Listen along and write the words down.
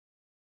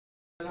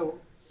Hello,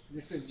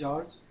 this is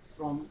George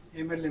from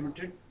AIMIL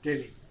Limited,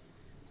 Delhi.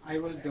 I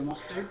will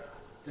demonstrate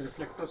the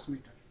reflectance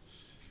meter.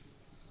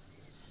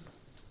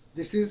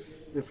 This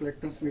is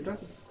reflectance meter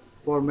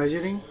for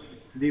measuring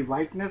the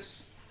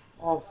whiteness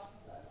of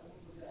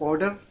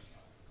powder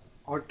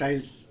or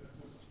tiles.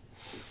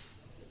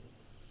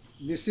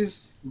 This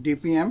is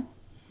DPM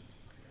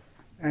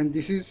and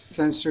this is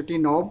sensitivity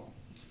knob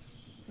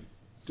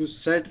to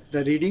set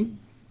the reading,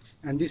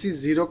 and this is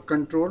zero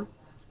control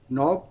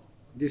knob.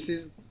 This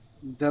is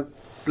the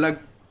plug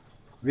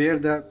where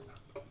the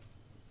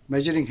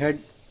measuring head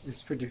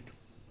is fitted.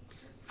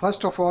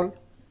 First of all,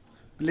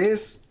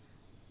 place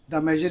the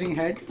measuring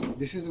head.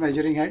 This is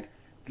measuring head.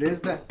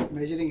 Place the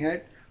measuring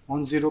head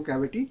on zero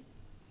cavity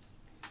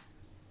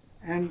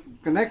and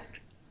connect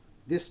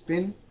this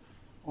pin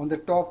on the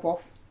top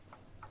of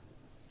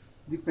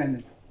the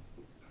panel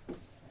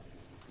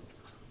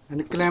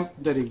and clamp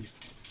the ring.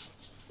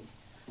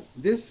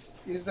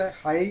 This is the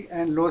high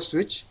and low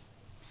switch.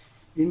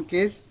 In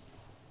case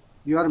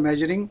you are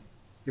measuring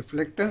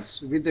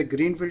reflectance with the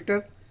green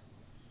filter,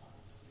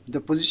 the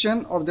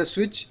position of the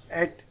switch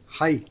at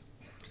high,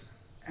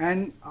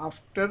 and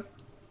after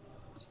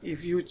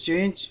if you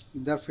change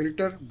the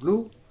filter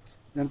blue,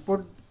 then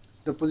put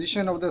the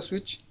position of the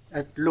switch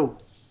at low.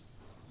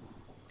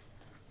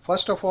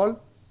 First of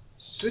all,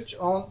 switch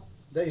on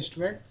the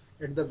instrument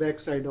at the back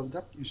side of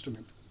the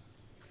instrument.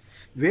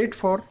 Wait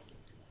for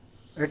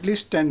at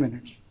least 10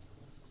 minutes.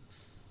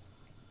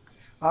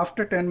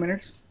 After 10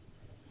 minutes,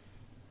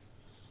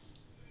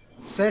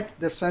 set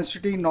the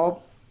sensitivity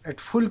knob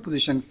at full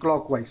position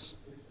clockwise.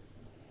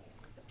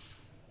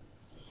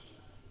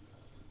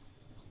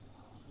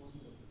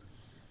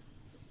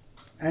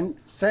 And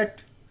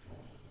set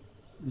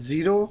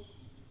 0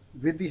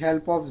 with the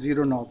help of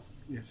 0 knob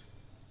here.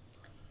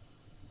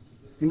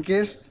 In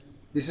case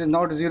this is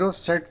not 0,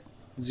 set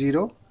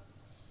 0.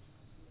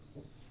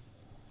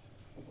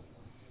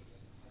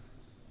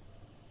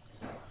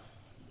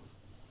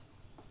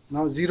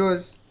 Now 0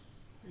 is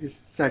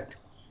set.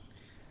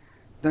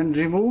 Then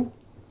remove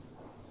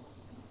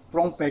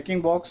from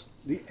packing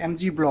box the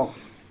MG block.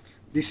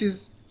 This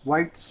is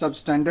white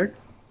substandard.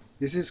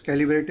 This is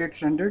calibrated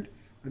standard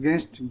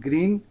against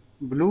green,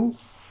 blue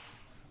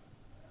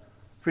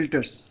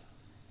filters.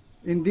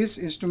 In this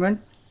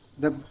instrument,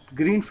 the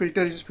green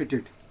filter is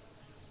fitted.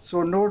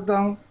 So note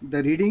down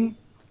the reading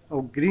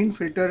of green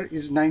filter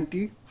is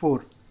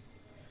 94.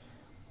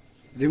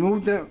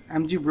 Remove the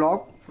MG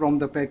block from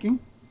the packing,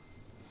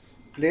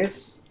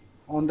 place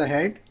on the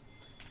head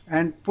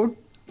and put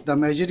the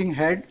measuring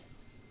head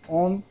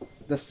on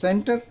the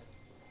center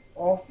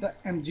of the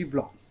MG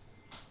block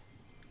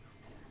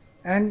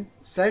and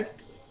set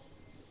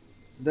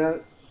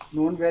the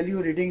known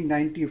value reading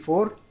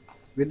 94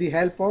 with the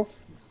help of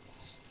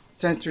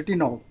sensitivity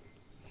knob.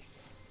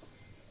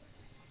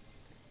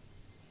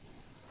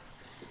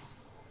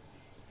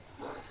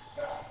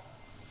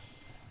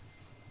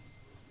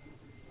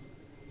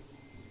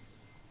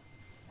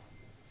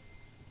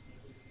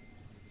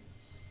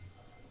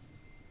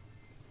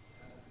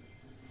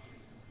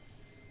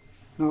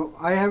 Now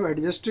I have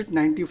adjusted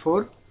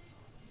 94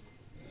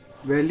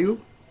 value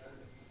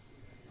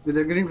with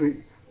a green filter.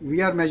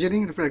 We are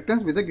measuring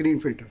reflectance with a green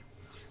filter.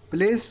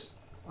 Place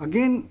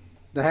again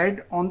the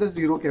head on the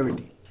zero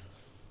cavity.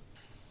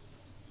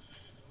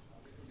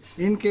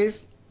 In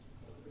case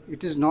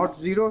it is not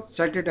 0,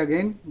 set it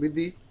again with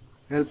the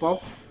help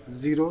of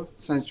 0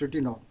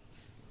 sensitivity knob.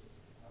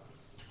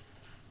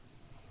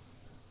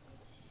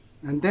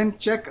 And then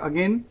check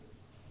again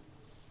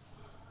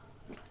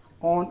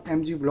on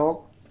MG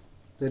block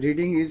the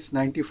reading is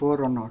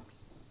 94 or not.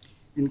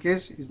 In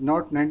case it's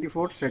not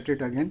 94, set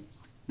it again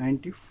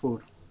 94.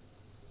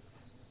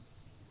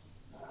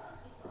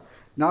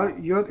 Now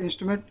your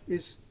instrument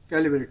is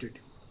calibrated.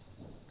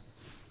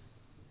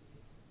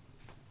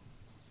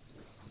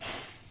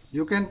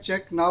 You can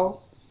check now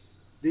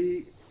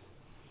the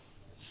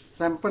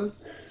sample,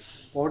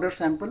 powder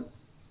sample.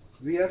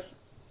 We are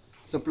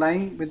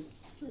supplying with,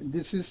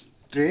 this is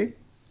tray,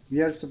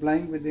 we are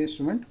supplying with the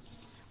instrument.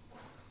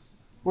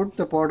 Put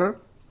the powder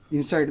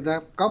inside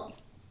the cup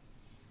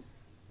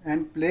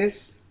and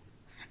place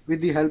with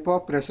the help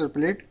of pressure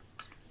plate.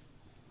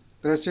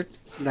 Press it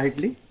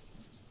lightly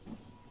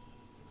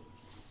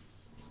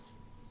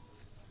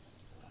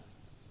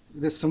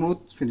with a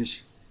smooth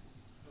finish.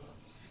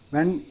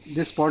 When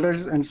this powder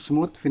is in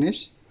smooth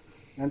finish,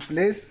 then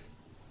place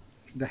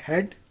the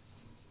head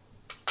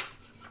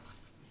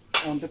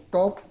on the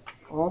top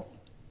of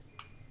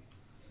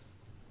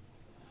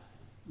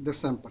the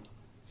sample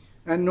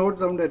and note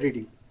down the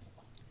reading.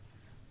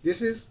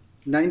 This is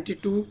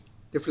 92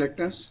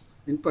 reflectance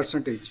in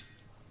percentage.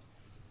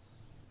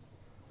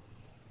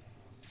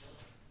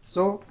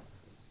 So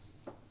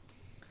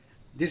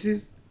this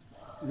is,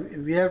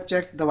 we have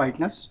checked the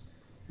whiteness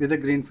with a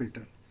green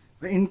filter.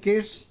 In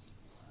case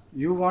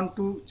you want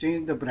to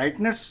change the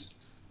brightness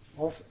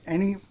of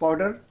any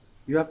powder,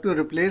 you have to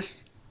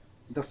replace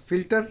the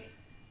filter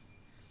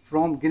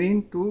from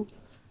green to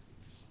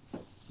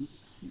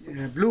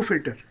blue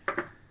filter.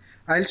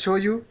 I'll show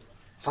you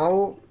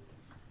how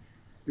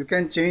you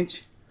can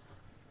change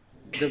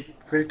the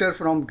filter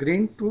from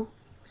green to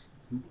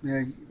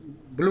uh,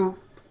 blue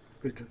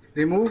filter.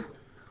 Remove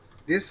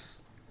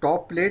this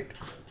top plate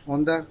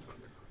on the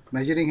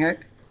measuring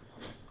head.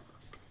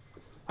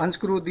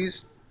 Unscrew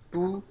these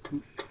two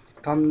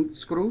thumb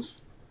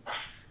screws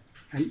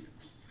and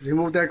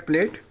remove that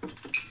plate.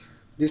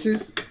 This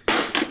is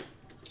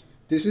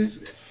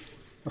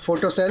a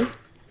photo cell.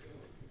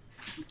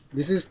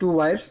 This is two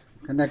wires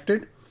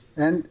connected,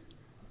 and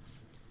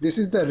this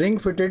is the ring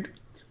fitted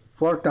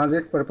for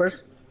transit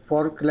purpose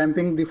for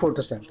clamping the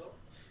photo cell.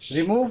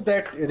 Remove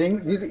that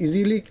ring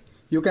easily.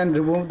 You can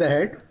remove the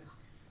head.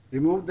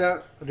 Remove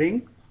the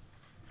ring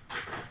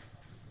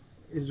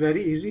is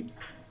very easy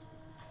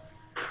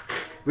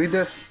with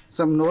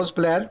some nose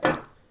plier.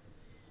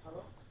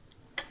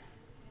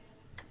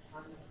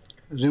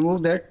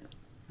 Remove that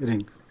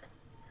ring.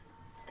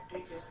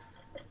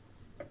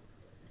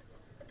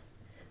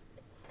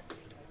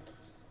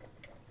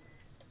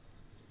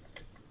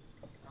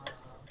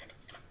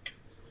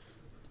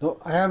 So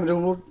I have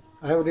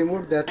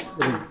removed that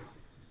ring.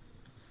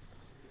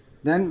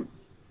 Then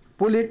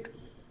pull it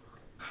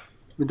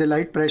with a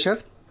light pressure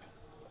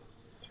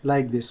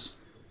like this.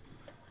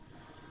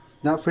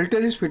 Now filter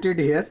is fitted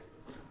here.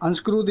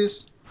 Unscrew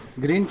this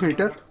green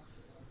filter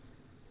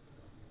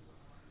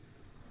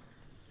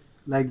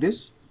like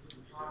this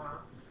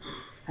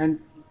and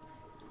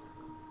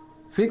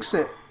fix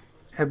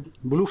a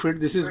blue filter.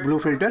 This is blue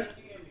filter.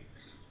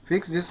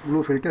 Fix this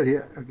blue filter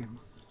here again.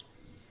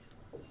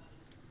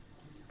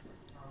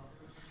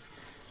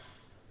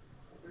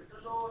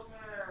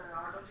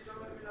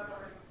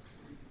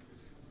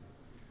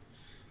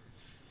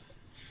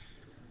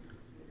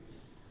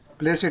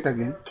 Place it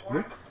again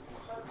here.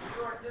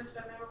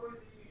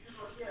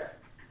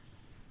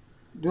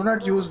 Do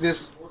not use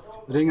this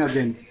ring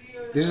again.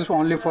 This is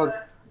only for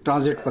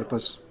transit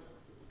purpose.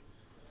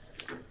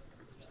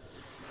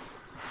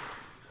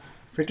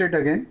 Fit it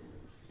again,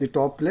 the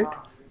top plate,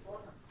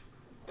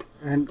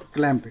 and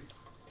clamp it.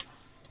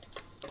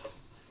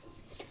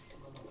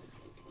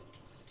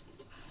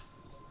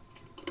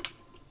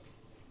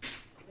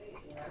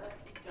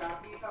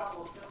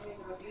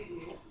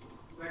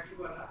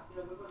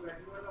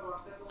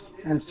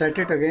 And set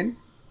it again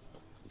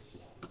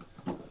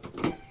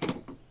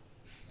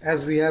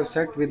as we have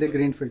set with the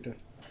green filter.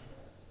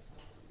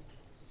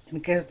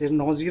 In case there is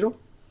no zero,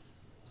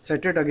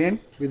 set it again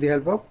with the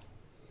help of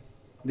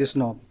this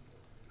knob.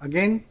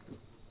 Again,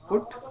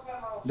 put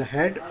the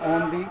head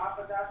on the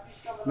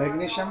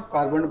magnesium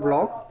carbon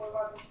block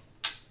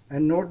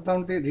and note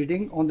down the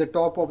reading on the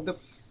top of the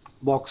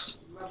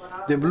box.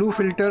 The blue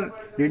filter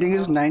reading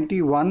is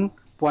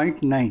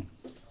 91.9.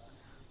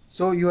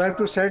 So you have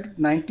to set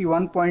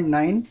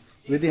 91.9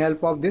 with the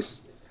help of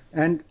this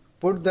and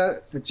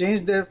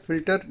change the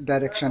filter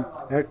direction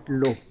at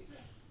low.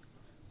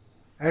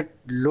 At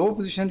low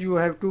position you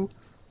have to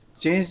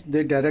change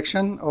the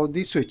direction of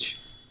the switch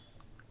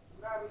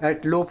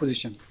at low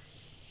position.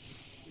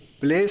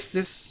 Place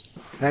this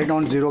head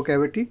on zero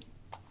cavity,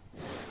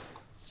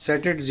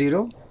 set it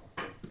 0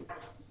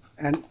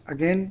 and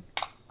again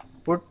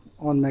put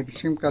on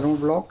magnesium carbon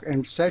block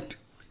and set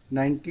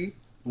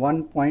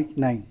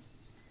 91.9.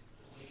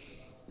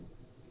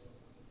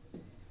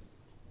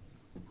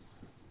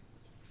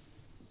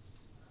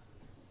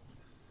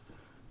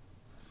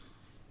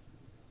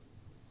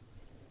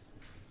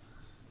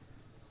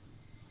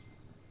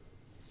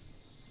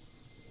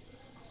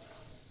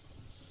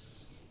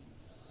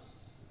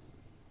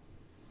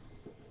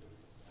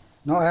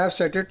 Now I have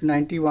set it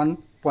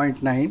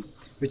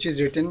 91.9, which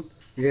is written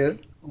here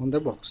on the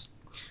box.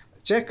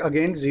 Check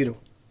again 0.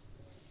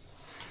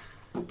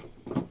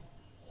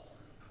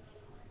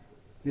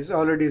 This is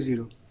already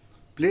 0.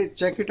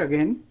 Check it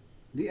again,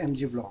 the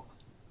MG block.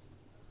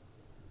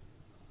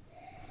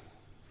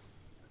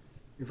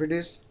 If it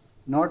is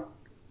not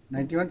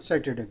 91,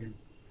 set it again.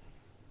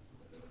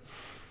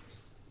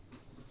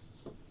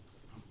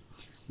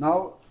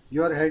 Now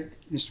your head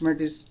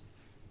instrument is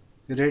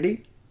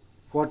ready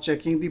for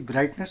checking the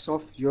brightness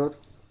of your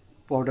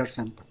powder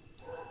sample.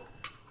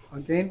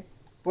 Again,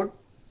 put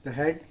the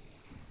head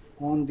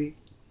on the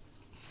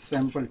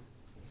sample.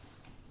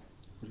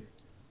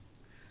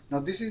 Now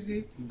this is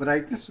the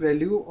brightness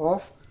value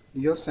of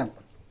your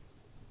sample.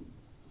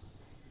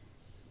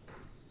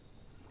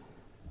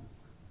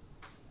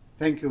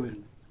 Thank you very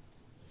much.